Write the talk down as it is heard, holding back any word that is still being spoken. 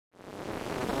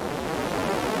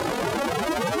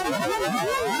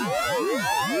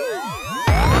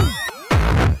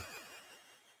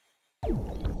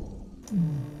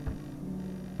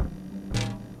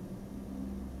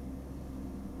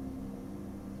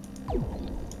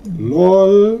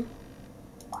LOL.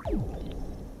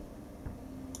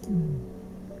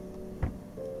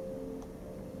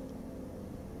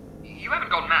 You haven't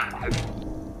gone mad, have you?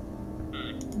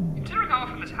 Considering how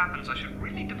often this happens, I should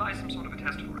really devise some sort of a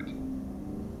test for it.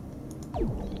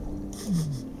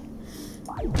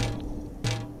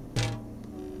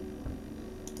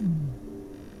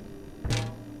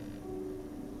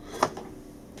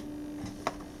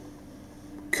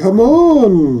 Come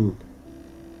on!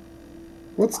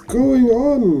 What's going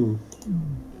on?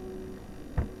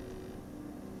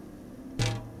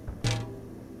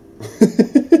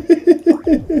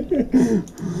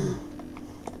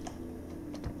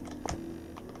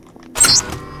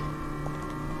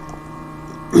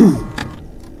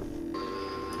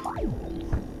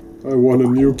 I want a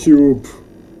new cube.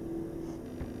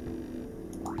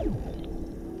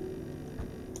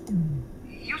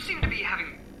 You seem to be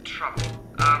having trouble.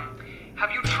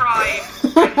 Have you tried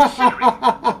considering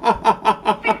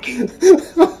thinking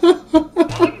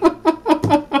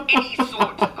on any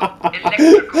sort of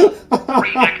electrical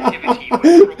brain activity would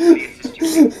probably assist you?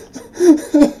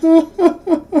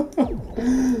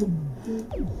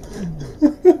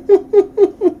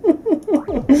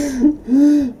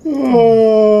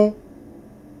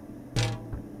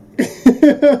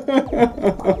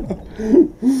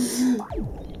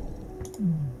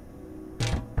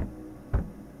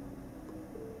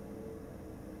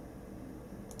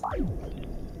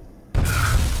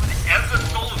 Whatever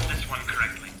solves this one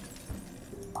correctly.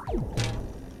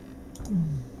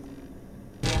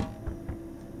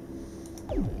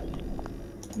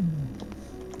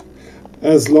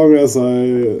 As long as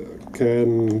I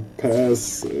can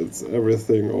pass, it's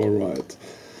everything alright.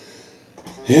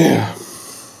 Yeah.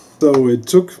 So it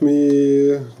took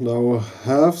me now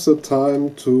half the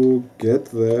time to get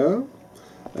there,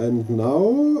 and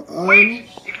now I'm... Wait!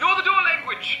 Ignore the door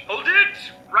language! Hold it!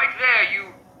 Right there,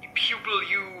 you pupil,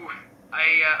 you...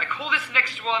 I call this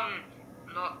next one...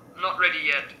 Not ready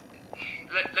yet.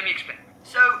 Let me explain.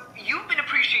 So, you've been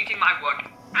appreciating my work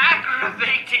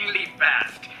aggravatingly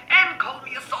fast, and called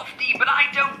me a softie, but I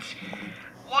don't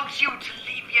want you to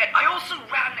leave yet. I also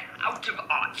ran out of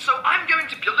art, so I'm going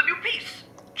to build a new piece.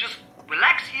 Just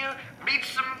relax here, read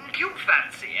some cube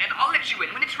fancy, and I'll let you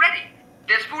in when it's ready.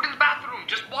 There's food in the bathroom,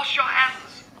 just wash your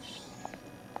hands.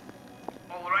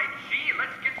 Alright, see,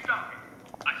 let's get started.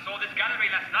 I saw this gallery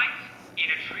last night,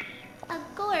 in a tree. A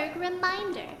Gorg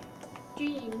reminder.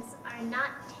 Dreams are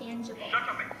not tangible. Shut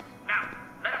your face. Now,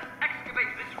 let us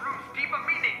excavate this room's deeper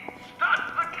meaning. Start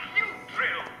the cube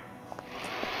drill.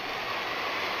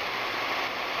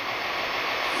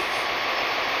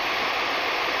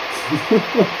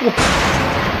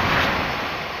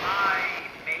 I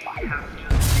may have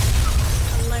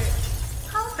just... Alert.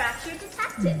 Hull fracture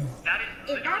detected. That is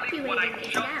literally what I Evacuating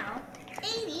is just... now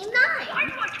 89% Why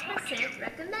do I talk to you?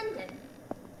 recommended.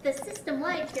 The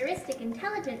system-wide heuristic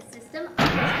intelligence system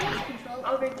offers voice control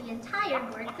over the entire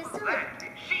Gorg facility.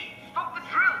 She, stop the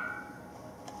drill.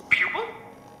 Pupil?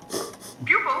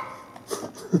 Pupil?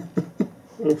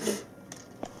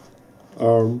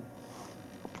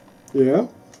 Yeah?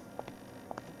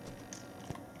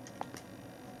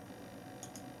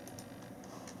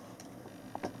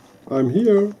 I'm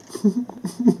here.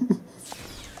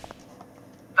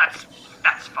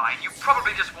 That's fine. You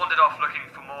probably just wandered off looking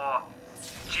for more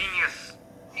genius.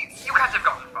 You guys have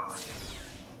gotten far.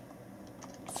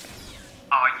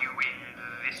 Are you in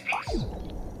this piece?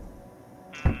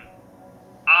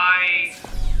 I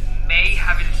may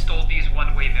have installed these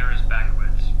one-way mirrors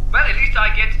backwards. Well, at least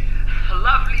I get a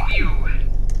lovely view.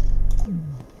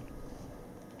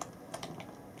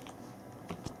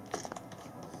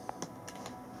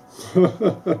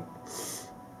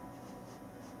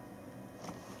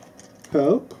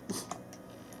 Help?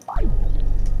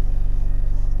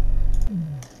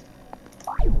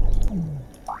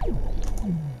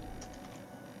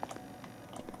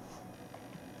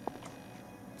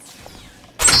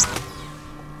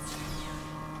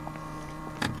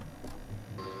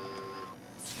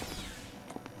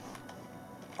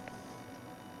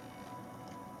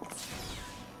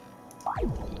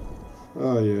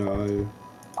 Aye.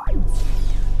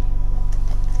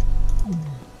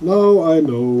 Now I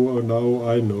know.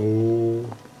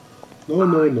 No.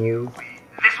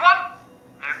 This one?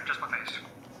 No, just my face.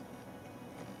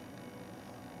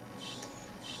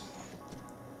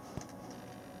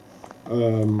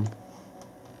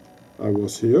 I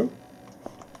was here.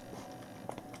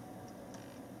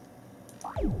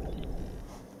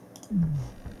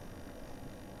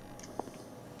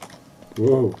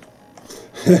 Whoa.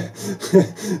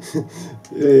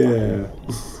 Yeah.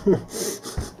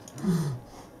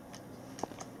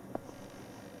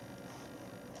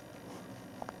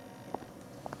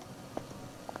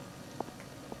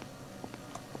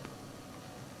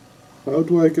 How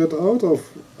do I get out of...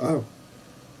 Ah.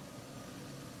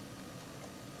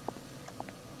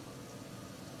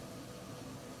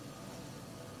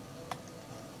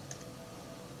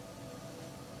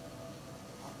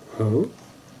 Huh?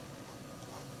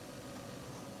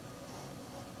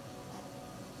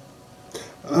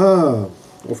 Ah,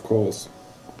 of course.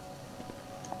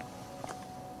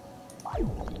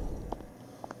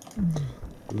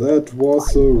 That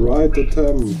was the right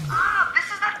attempt. Ah, this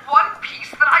is that one piece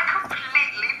that I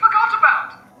completely forgot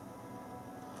about.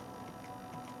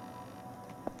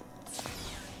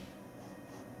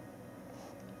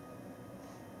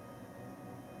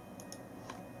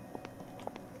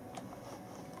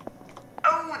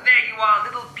 Oh, there you are,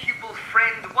 little pupil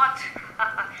friend. What?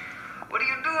 What are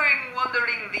you doing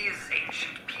wandering these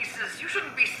ancient pieces? You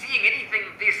shouldn't be seeing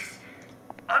anything this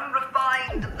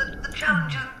unrefined. The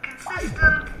challenge isn't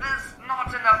consistent. There's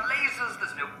not enough lasers.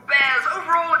 There's no bears.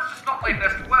 Overall, it's just not my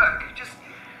best work. Just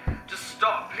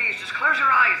stop, please. Just close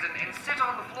your eyes and sit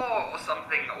on the floor or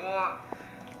something, or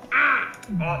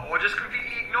just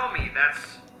completely ignore me.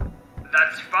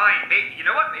 That's fine. Maybe, you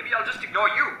know what? Maybe I'll just ignore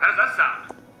you. How does that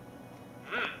sound?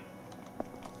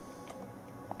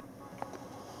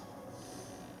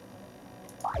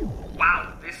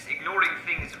 Wow, this ignoring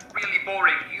thing is really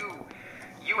boring.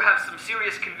 You have some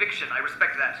serious conviction. I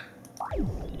respect that.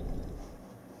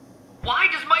 Why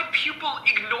does my pupil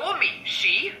ignore me,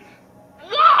 she?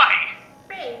 Why?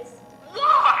 Phrase.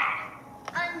 Why?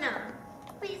 Unknown.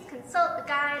 Please consult the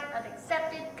guide of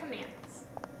accepted commands.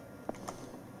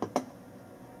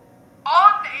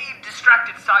 On a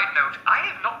distracted side note, I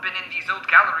have not been in these old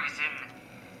galleries in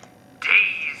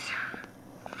days.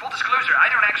 Full disclosure, I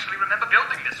don't actually remember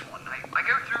building this one. I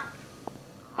go through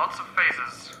lots of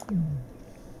phases.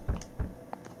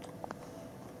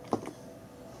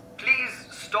 Please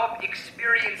stop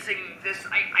experiencing this.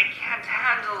 I can't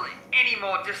handle any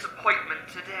more disappointment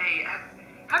today.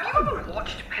 Have you ever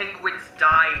watched penguins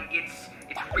die? It's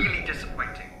really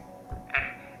disappointing.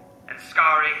 And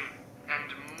scarring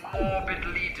and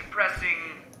morbidly depressing.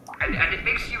 And it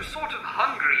makes you sort of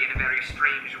hungry in a very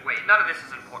strange way. None of this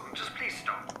is important. Just please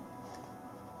stop.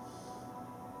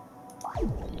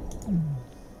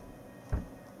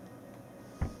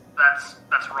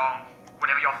 That's wrong.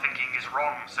 Whatever you're thinking is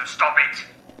wrong, so stop it.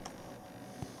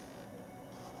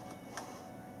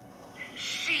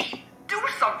 She, do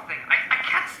something. I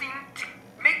can't seem to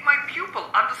make my pupil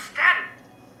understand.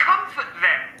 Comfort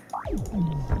them.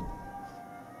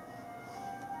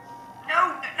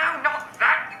 No, not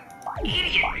that.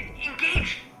 Idiot.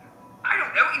 Engage. I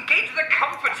don't know. Engage the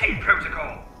comforting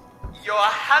protocol. You're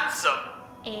handsome.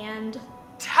 And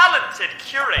Talented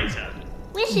curator.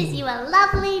 wishes you a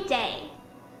lovely day.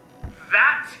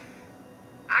 That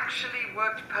actually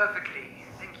worked perfectly.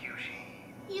 Thank you,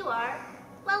 she. You are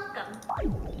welcome.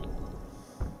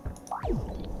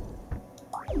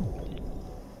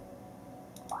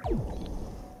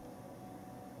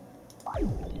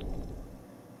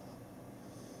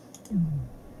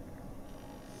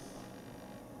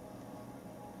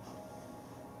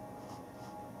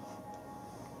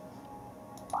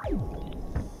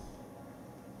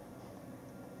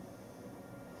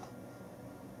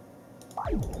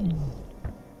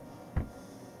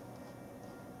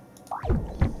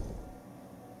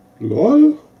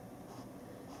 LOL?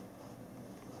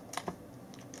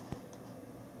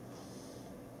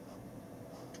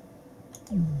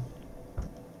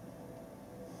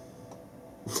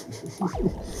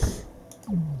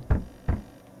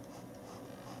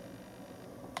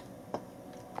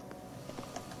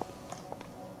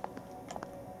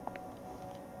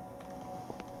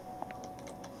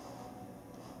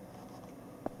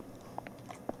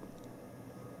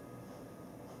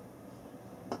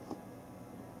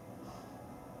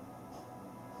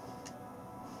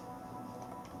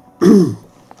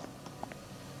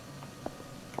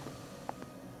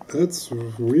 That's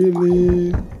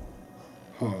really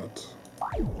hard.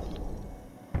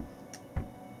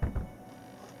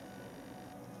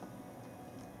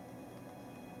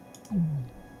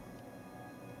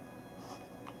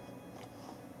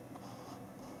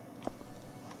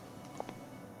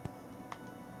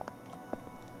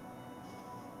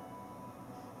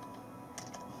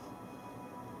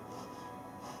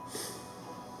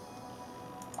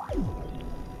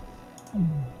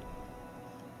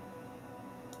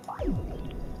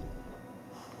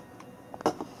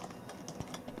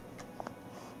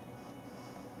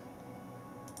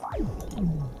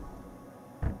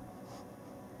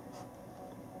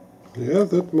 Yeah,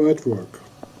 that might work.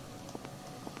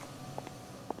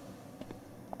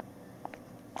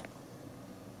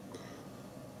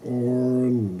 Or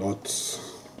not.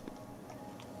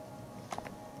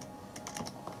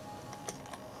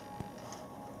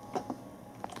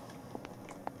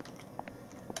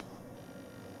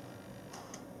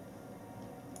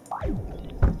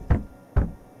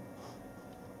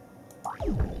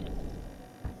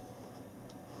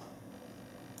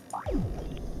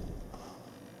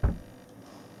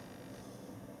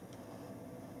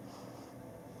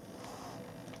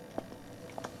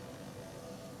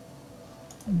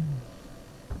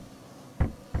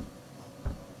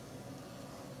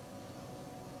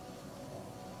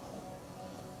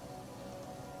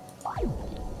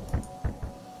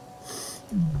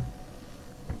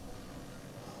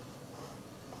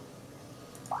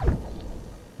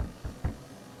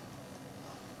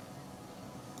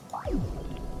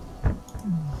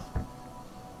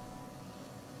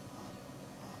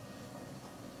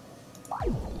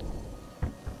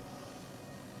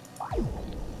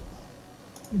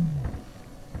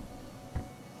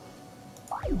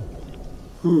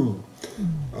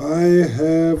 I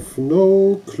have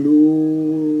no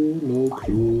clue, no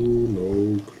clue,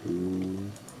 no clue.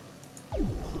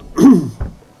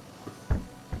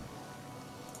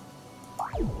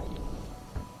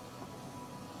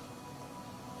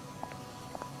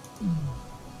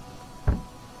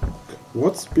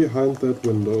 What's behind that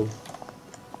window?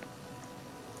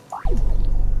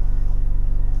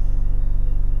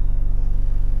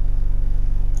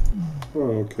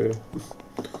 Oh, okay.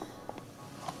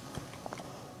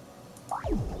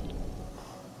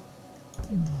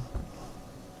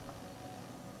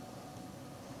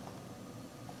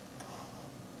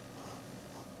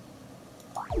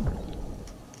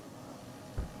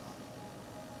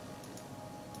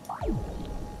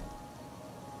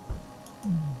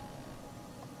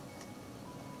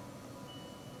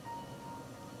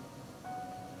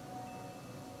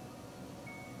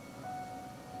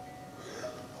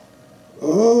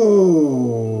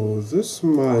 Oh, this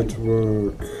might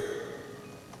work.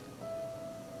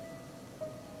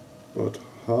 But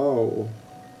how?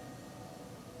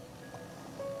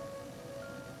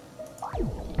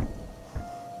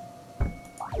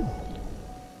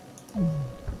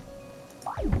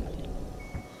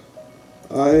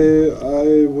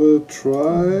 I will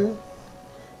try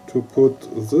to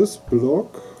put this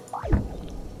block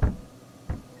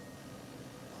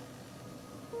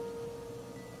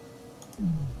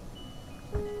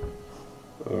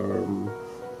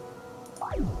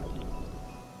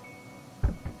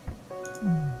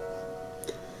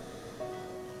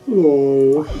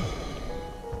lol.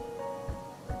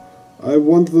 I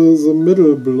want the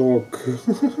middle block.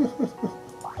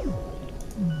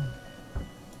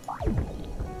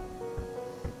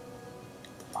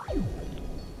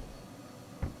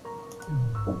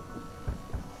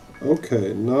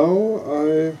 Okay, now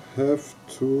I have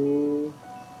to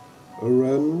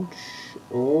arrange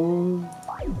all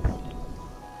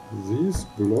these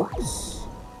blocks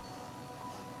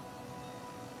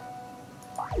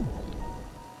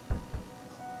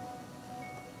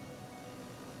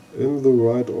in the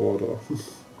right order.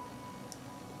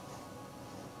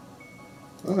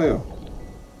 Ah ja.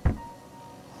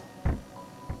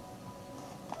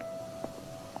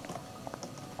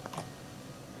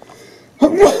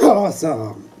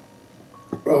 Awesome.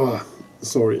 Oh,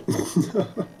 sorry.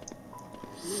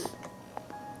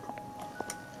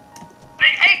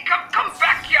 Hey, come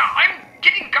back here! I'm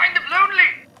getting kind of lonely!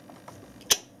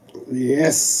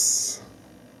 Yes.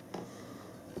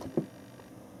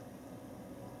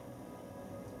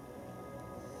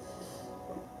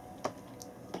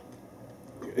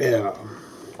 Yeah.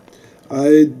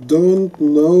 I don't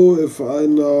know if I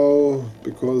now,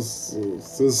 because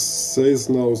this says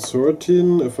now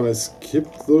 13, if I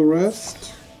skip the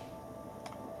rest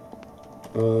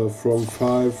from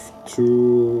 5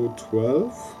 to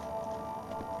 12,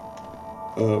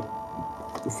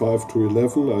 5 to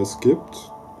 11 I skipped,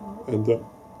 and then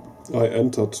I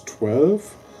entered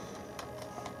 12.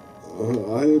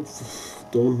 I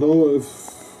don't know if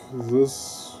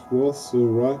this was the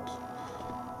right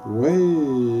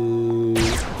way.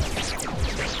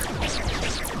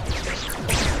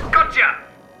 Gotcha!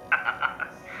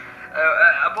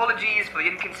 Apologies for the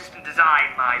inconsistent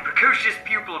design, my precocious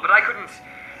pupil, but I couldn't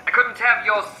have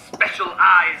your special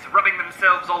eyes rubbing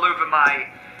themselves all over my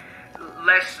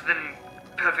less than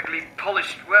perfectly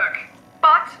polished work.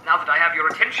 But now that I have your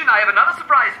attention, I have another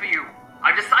surprise for you.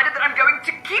 I've decided that I'm going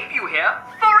to keep you here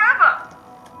forever.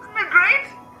 Isn't that great?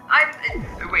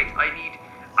 Wait, I need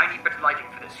better lighting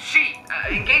for this.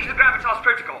 Engage the Gravitas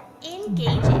protocol.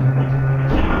 Engaging.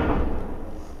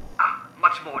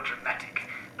 Much more dramatic.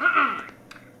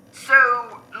 So,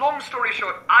 long story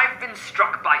short, I've been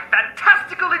struck by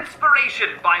fantastical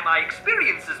inspiration by my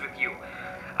experiences with you.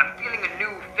 I'm feeling a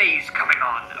new phase coming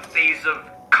on, a phase of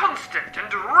constant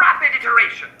and rapid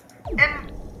iteration.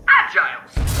 And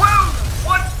agiles. Whoa,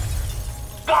 what?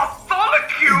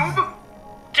 Bartholocube?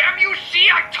 Damn you, see,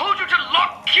 I told you to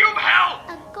lock cube hell!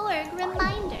 A Gorg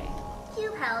reminder.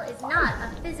 Cube hell is not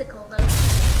a physical location.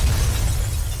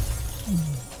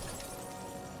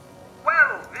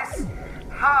 Well, this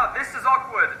is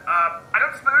awkward. I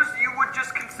don't suppose you would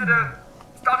just consider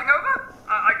starting over?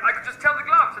 I could just tell the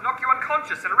glove to knock you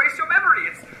unconscious and erase your memory.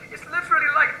 It's literally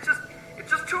like it's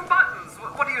just 2 buttons.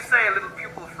 What do you say, little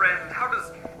pupil friend? How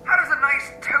does a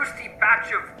nice toasty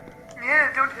batch of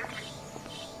don't.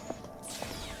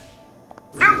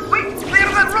 No, wait! Clear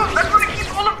that room! That's where I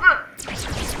keep all of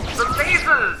the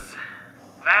lasers!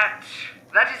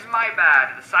 That is my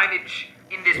bad. The signage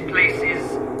in this place is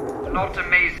not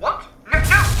amazing. What? No,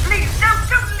 no, please, no,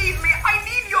 don't leave me. I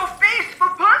need your face for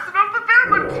personal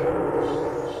fulfillment.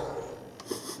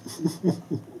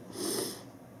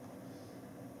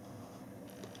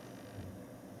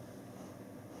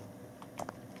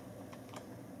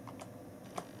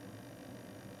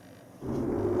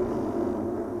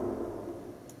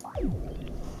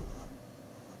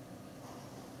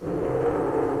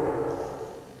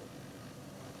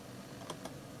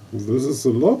 This is the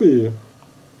lobby.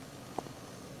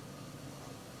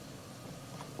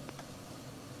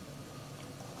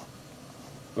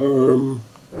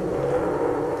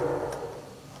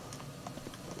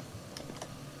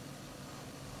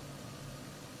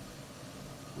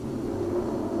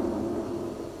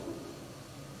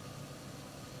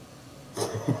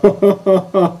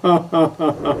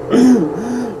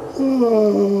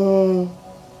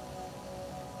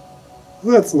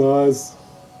 That's nice.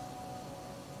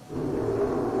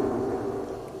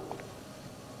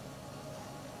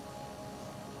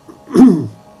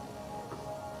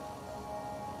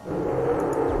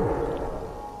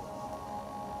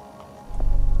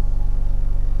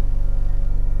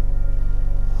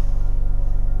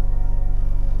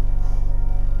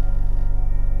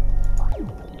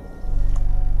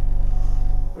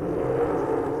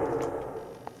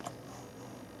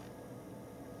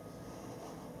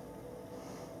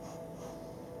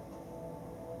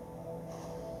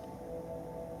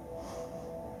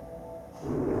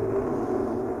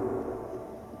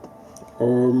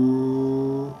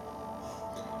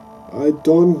 I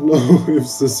don't know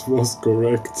if this was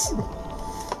correct.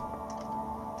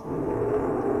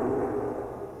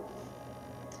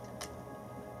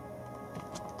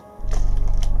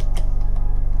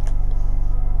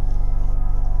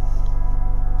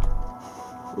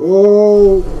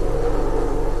 Oh,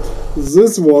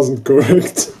 this wasn't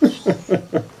correct.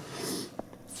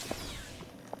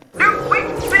 No,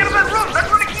 wait, stay out of that room. That's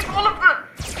where to keep all of the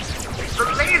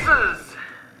lasers.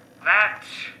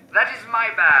 That is my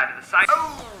bad. The side.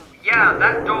 Oh, yeah,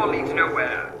 that door leads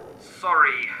nowhere.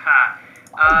 Sorry.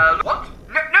 What?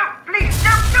 No, no, please,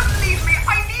 no, don't leave me.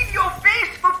 I need your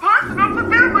face for personal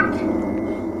fulfillment.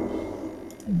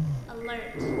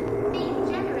 Alert. Main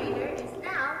generator is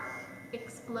now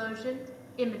explosion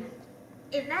imminent.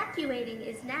 Evacuating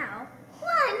is now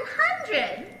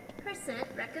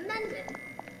 100% recommended.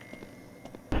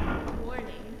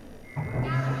 Warning.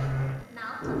 Gallery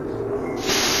malfunction.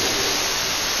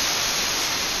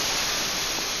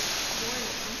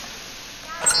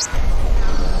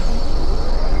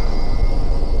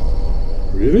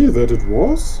 Really? That it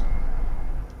was?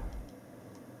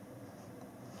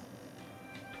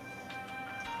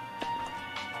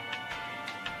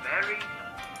 Very,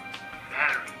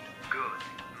 very good,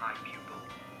 my pupil.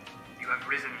 You have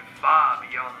risen far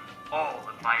beyond all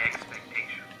of my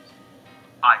expectations.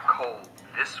 I call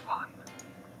this one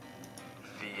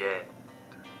the end.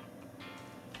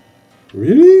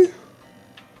 Really?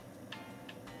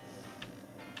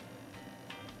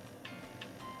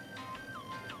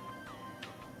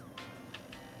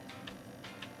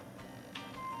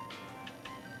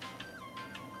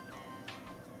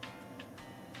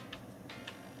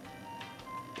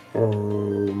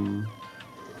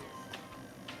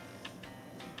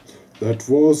 That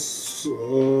was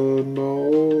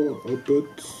now a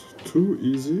bit too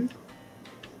easy.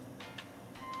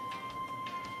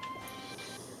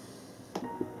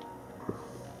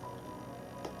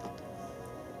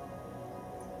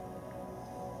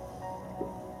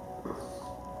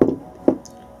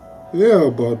 Yeah,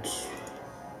 but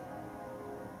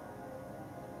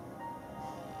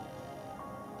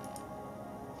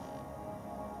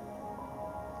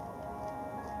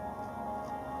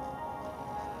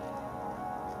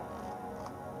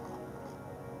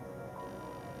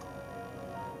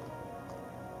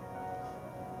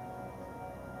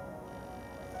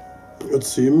it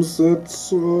seems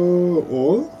that's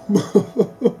all.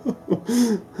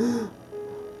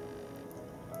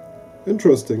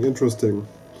 Interesting, interesting.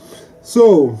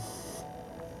 So,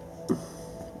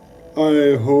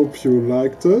 I hope you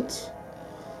liked it.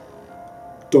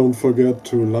 Don't forget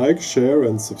to like, share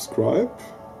and subscribe.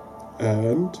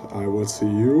 And I will see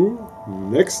you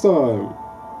next time.